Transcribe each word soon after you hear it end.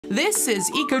This is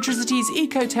Ecotricity's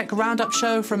ecoTEC Roundup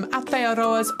show from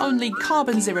Aperea's only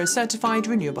carbon zero certified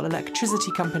renewable electricity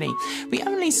company. We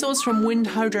only source from wind,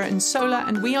 hydro and solar,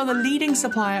 and we are the leading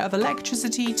supplier of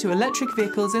electricity to electric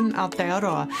vehicles in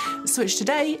Aptera. Switch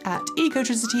today at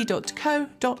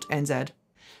ecotricity.co.nz.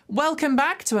 Welcome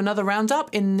back to another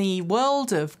roundup in the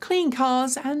world of clean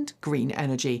cars and green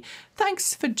energy.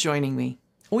 Thanks for joining me.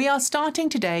 We are starting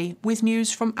today with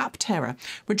news from Aptera,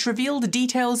 which revealed the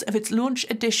details of its launch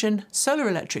edition solar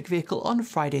electric vehicle on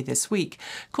Friday this week,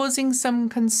 causing some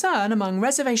concern among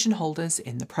reservation holders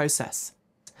in the process.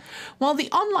 While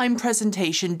the online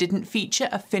presentation didn't feature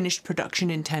a finished production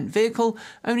intent vehicle,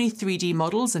 only 3D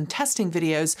models and testing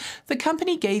videos, the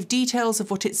company gave details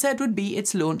of what it said would be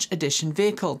its launch edition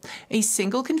vehicle, a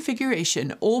single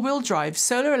configuration all-wheel drive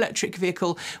solar electric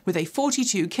vehicle with a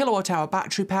 42 kilowatt-hour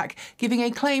battery pack, giving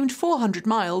a claimed 400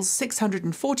 miles,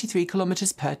 643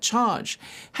 kilometers per charge.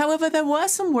 However, there were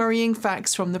some worrying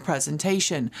facts from the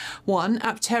presentation. One,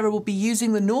 Aptera will be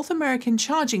using the North American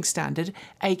charging standard,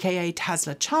 aka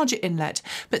Tesla charger inlet,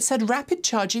 but said rapid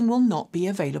charging will not be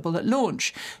available at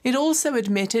launch. It also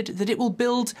admitted that it will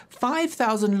build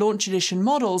 5,000 launch edition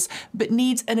models, but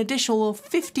needs an additional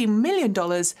 $50 million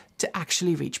to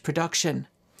actually reach production.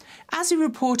 As we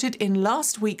reported in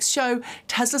last week's show,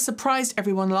 Tesla surprised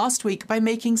everyone last week by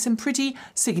making some pretty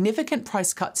significant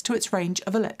price cuts to its range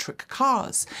of electric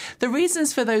cars. The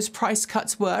reasons for those price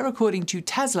cuts were, according to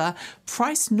Tesla,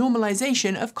 price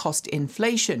normalization of cost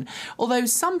inflation, although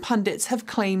some pundits have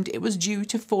claimed it was due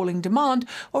to falling demand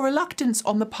or reluctance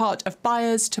on the part of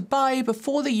buyers to buy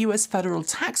before the US federal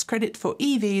tax credit for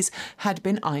EVs had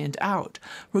been ironed out.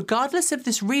 Regardless of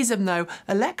this reason, though,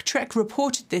 Electrek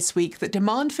reported this week that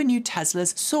demand for new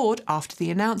Teslas soared after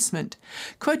the announcement.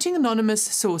 Quoting anonymous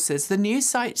sources, the news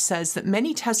site says that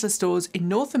many Tesla stores in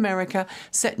North America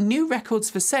set new records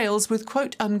for sales with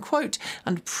quote-unquote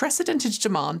unprecedented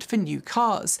demand for new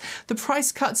cars. The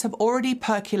price cuts have already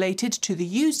percolated to the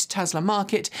used Tesla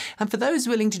market, and for those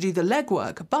willing to do the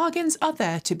legwork, bargains are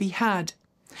there to be had.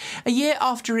 A year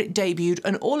after it debuted,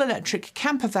 an all-electric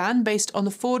camper van based on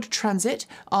the Ford Transit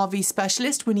RV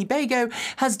specialist Winnebago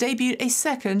has debuted a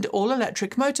second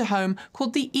all-electric motorhome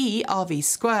called the e-RV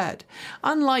Squared.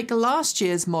 Unlike last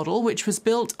year's model, which was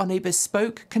built on a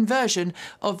bespoke conversion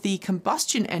of the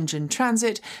combustion engine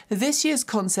Transit, this year's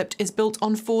concept is built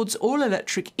on Ford's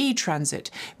all-electric e-Transit,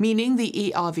 meaning the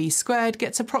e-RV Squared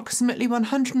gets approximately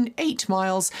 108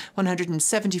 miles,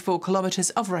 174 kilometers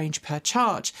of range per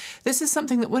charge. This is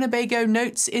something that Winnebago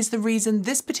notes is the reason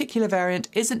this particular variant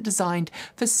isn't designed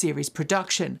for series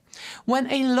production.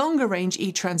 When a longer-range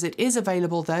e-Transit is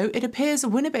available, though, it appears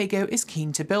Winnebago is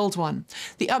keen to build one.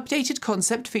 The updated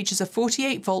concept features a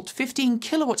 48-volt,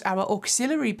 15-kilowatt-hour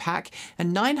auxiliary pack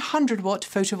and 900-watt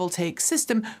photovoltaic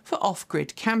system for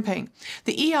off-grid camping.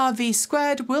 The e-RV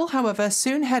Squared will, however,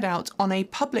 soon head out on a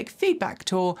public feedback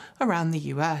tour around the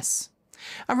US.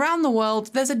 Around the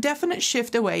world, there's a definite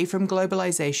shift away from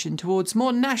globalization towards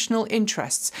more national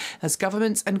interests as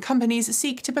governments and companies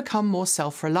seek to become more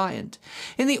self-reliant.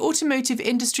 In the automotive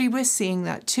industry, we're seeing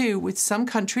that too, with some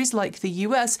countries like the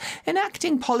US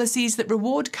enacting policies that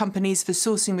reward companies for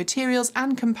sourcing materials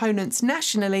and components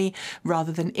nationally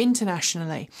rather than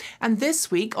internationally. And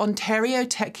this week, Ontario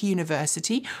Tech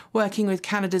University, working with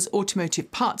Canada's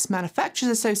Automotive Parts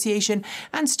Manufacturers Association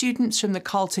and students from the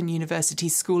Carleton University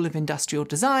School of Industrial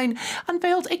Design,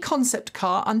 unveiled a concept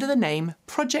car under the name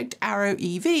Project Arrow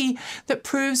EV that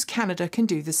proves Canada can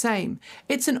do the same.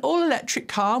 It's an all-electric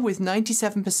car with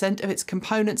 97% of its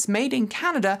components made in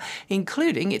Canada,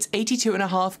 including its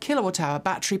 82.5 kilowatt-hour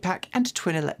battery pack and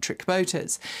twin electric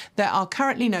motors. There are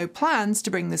currently no plans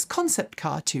to bring this concept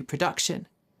car to production.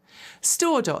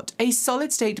 StoreDot, a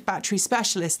solid-state battery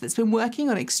specialist that's been working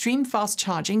on extreme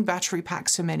fast-charging battery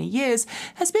packs for many years,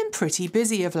 has been pretty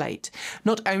busy of late.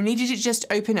 Not only did it just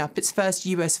open up its first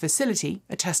US facility,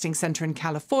 a testing centre in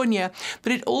California,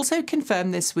 but it also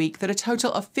confirmed this week that a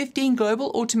total of 15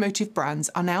 global automotive brands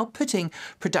are now putting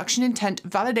production intent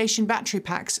validation battery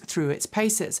packs through its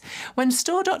paces. When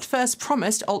StoreDot first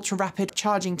promised ultra-rapid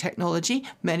charging technology,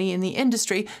 many in the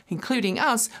industry, including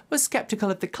us, were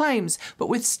sceptical of the claims, but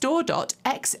with StoreDot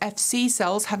XFC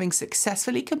cells having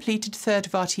successfully completed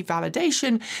third-party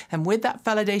validation, and with that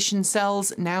validation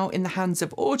cells now in the hands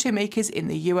of automakers in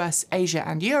the US, Asia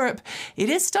and Europe, it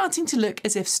is starting to look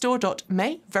as if StoreDot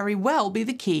may very well be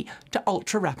the key to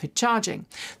ultra-rapid charging.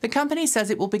 The company says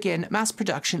it will begin mass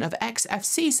production of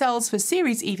XFC cells for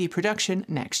Series EV production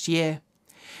next year.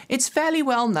 It's fairly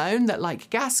well known that, like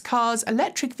gas cars,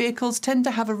 electric vehicles tend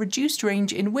to have a reduced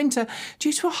range in winter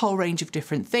due to a whole range of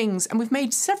different things, and we've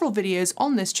made several videos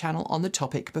on this channel on the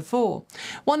topic before.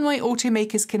 One way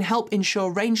automakers can help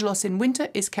ensure range loss in winter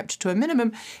is kept to a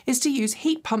minimum is to use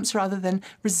heat pumps rather than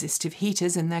resistive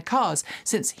heaters in their cars,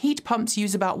 since heat pumps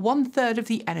use about 1/3 of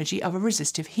the energy of a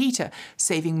resistive heater,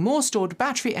 saving more stored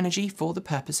battery energy for the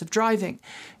purpose of driving.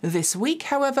 This week,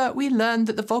 however, we learned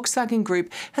that the Volkswagen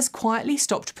Group has quietly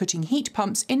stopped putting heat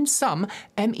pumps in some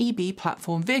MEB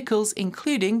platform vehicles,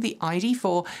 including the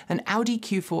ID.4 and Audi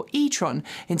Q4 e-tron,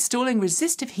 installing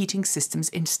resistive heating systems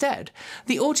instead.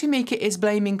 The automaker is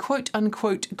blaming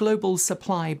quote-unquote global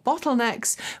supply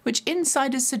bottlenecks, which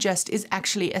insiders suggest is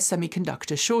actually a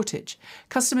semiconductor shortage.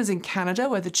 Customers in Canada,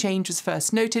 where the change was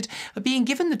first noted, are being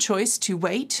given the choice to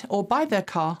wait or buy their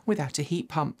car without a heat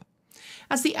pump.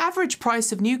 As the average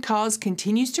price of new cars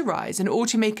continues to rise and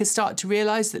automakers start to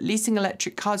realise that leasing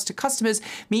electric cars to customers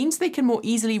means they can more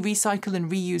easily recycle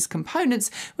and reuse components,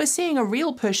 we're seeing a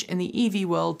real push in the EV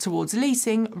world towards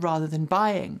leasing rather than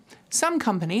buying. Some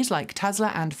companies, like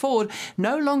Tesla and Ford,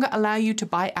 no longer allow you to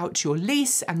buy out your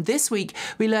lease, and this week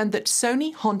we learned that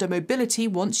Sony Honda Mobility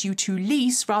wants you to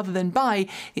lease rather than buy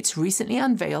its recently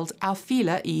unveiled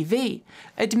Afeela EV.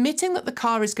 Admitting that the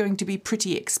car is going to be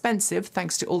pretty expensive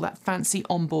thanks to all that fancy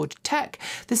onboard tech,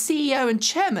 the CEO and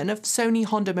chairman of Sony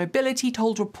Honda Mobility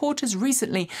told reporters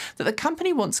recently that the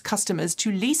company wants customers to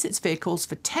lease its vehicles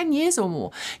for 10 years or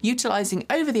more, utilising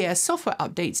over-the-air software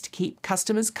updates to keep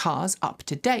customers' cars up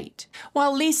to date.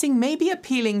 While leasing may be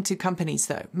appealing to companies,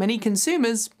 though, many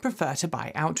consumers prefer to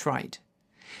buy outright.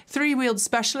 Three-wheeled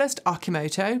specialist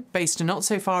Arcimoto, based not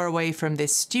so far away from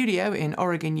this studio in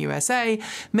Oregon, USA,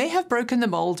 may have broken the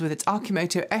mold with its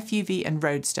Arcimoto FUV and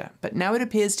Roadster, but now it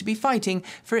appears to be fighting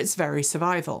for its very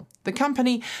survival. The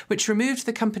company, which removed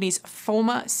the company's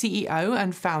former CEO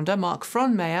and founder Mark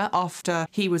Frohnmayer after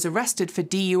he was arrested for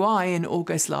DUI in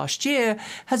August last year,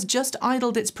 has just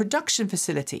idled its production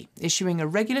facility, issuing a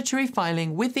regulatory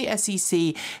filing with the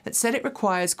SEC that said it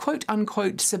requires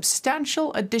quote-unquote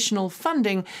substantial additional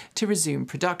funding to resume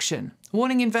production,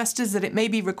 warning investors that it may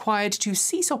be required to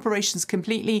cease operations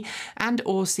completely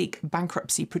and/or seek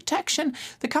bankruptcy protection.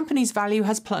 The company's value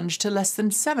has plunged to less than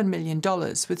 $7 million,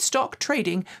 with stock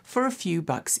trading for a few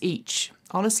bucks each.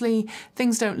 Honestly,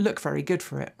 things don't look very good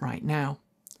for it right now.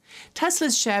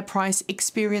 Tesla's share price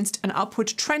experienced an upward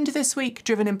trend this week,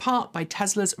 driven in part by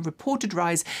Tesla's reported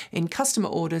rise in customer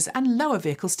orders and lower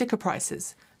vehicle sticker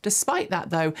prices. Despite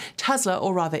that, though, Tesla,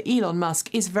 or rather Elon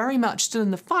Musk, is very much still in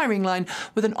the firing line,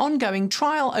 with an ongoing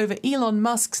trial over Elon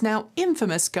Musk's now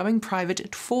infamous going private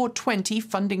at 420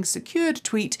 funding secured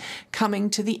tweet coming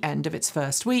to the end of its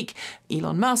first week.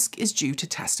 Elon Musk is due to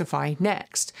testify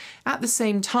next. At the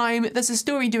same time, there's a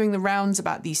story doing the rounds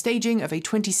about the staging of a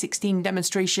 2016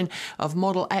 demonstration of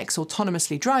Model X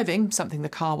autonomously driving, something the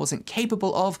car wasn't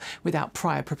capable of without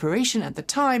prior preparation at the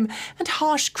time, and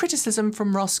harsh criticism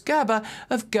from Ross Gerber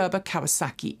of Gerber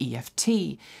Kawasaki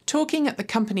EFT. Talking at the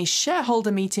company's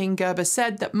shareholder meeting, Gerber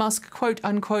said that Musk,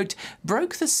 quote-unquote,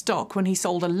 broke the stock when he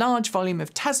sold a large volume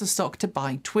of Tesla stock to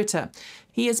buy Twitter.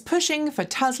 He is pushing for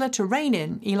Tesla to rein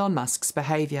in Elon Musk's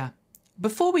behaviour.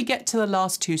 Before we get to the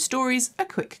last two stories, a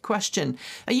quick question.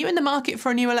 Are you in the market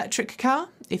for a new electric car?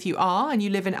 If you are and you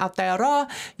live in Aptera,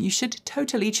 you should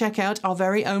totally check out our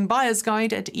very own buyer's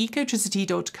guide at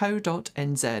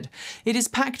ecotricity.co.nz. It is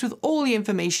packed with all the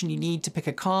information you need to pick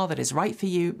a car that is right for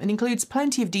you and includes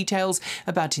plenty of details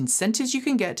about incentives you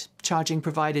can get, charging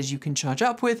providers you can charge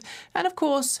up with, and of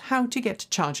course, how to get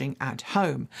charging at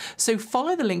home. So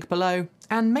follow the link below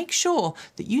and make sure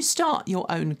that you start your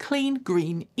own clean,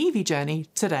 green EV journey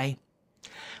today.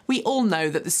 We all know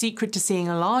that the secret to seeing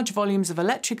large volumes of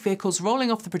electric vehicles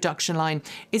rolling off the production line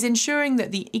is ensuring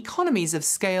that the economies of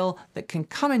scale that can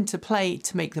come into play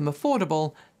to make them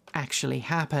affordable actually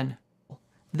happen.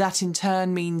 That in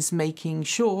turn means making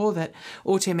sure that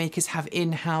automakers have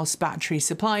in-house battery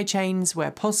supply chains where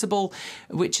possible,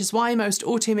 which is why most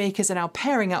automakers are now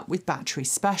pairing up with battery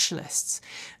specialists.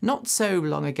 Not so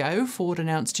long ago, Ford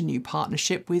announced a new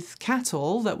partnership with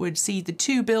CATL that would see the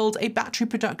two build a battery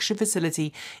production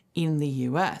facility in the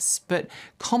US. But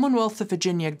Commonwealth of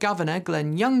Virginia Governor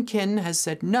Glenn Youngkin has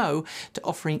said no to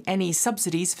offering any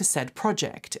subsidies for said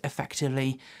project,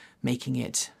 effectively making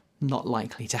it not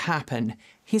likely to happen.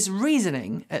 His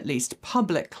reasoning, at least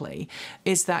publicly,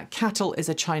 is that CATL is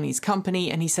a Chinese company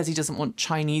and he says he doesn't want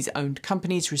Chinese-owned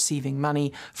companies receiving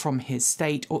money from his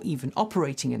state or even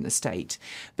operating in the state.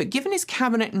 But given his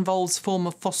cabinet involves former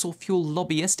fossil fuel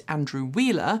lobbyist Andrew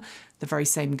Wheeler, the very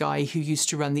same guy who used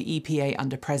to run the EPA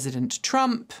under President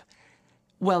Trump,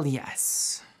 well,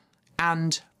 yes.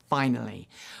 And finally,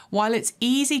 while it's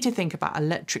easy to think about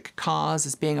electric cars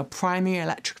as being a primary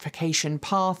electrification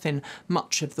path in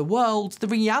much of the world, the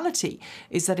reality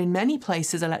is that in many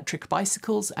places electric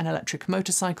bicycles and electric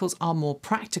motorcycles are more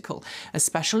practical,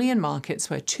 especially in markets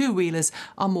where two-wheelers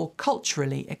are more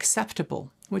culturally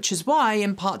acceptable. Which is why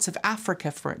in parts of Africa,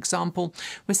 for example,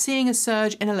 we're seeing a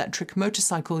surge in electric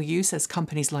motorcycle use as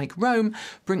companies like Rome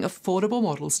bring affordable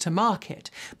models to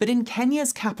market. But in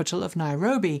Kenya's capital of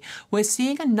Nairobi, we're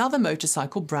seeing another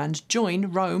motorcycle brand join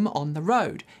Rome on the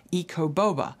road,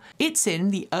 ecoBoba. It's in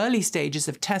the early stages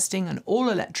of testing an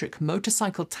all-electric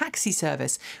motorcycle taxi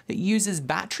service that uses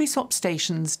battery swap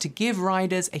stations to give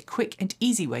riders a quick and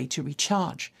easy way to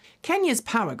recharge. Kenya's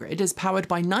power grid is powered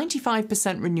by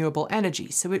 95% renewable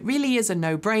energy, so it really is a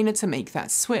no-brainer to make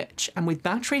that switch. And with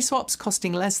battery swaps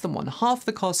costing less than 1/2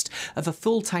 the cost of a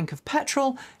full tank of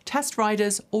petrol, test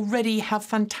riders already have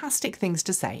fantastic things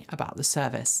to say about the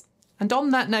service. And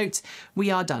on that note, we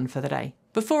are done for the day.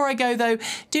 Before I go though,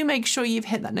 do make sure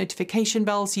you've hit that notification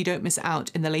bell so you don't miss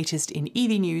out in the latest in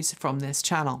EV news from this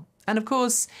channel. And of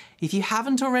course, if you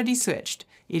haven't already switched,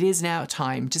 it is now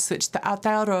time to switch to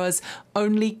Aotearoa's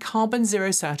only carbon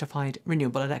zero certified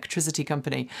renewable electricity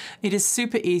company. It is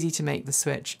super easy to make the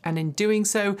switch, and in doing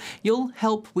so, you'll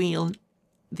help wheel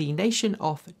the nation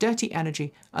off dirty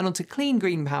energy and onto clean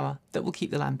green power that will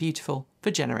keep the land beautiful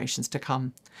for generations to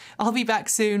come. I'll be back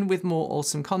soon with more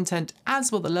awesome content,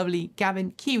 as will the lovely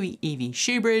Gavin Kiwi EV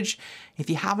Shoebridge. If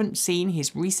you haven't seen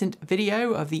his recent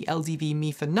video of the LDV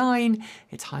MIFA 9,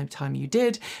 it's high time you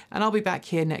did, and I'll be back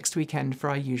here next weekend for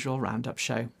our usual roundup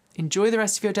show. Enjoy the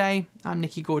rest of your day. I'm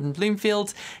Nikki Gordon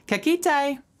Bloomfield. Ka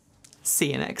kite!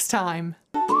 See you next time.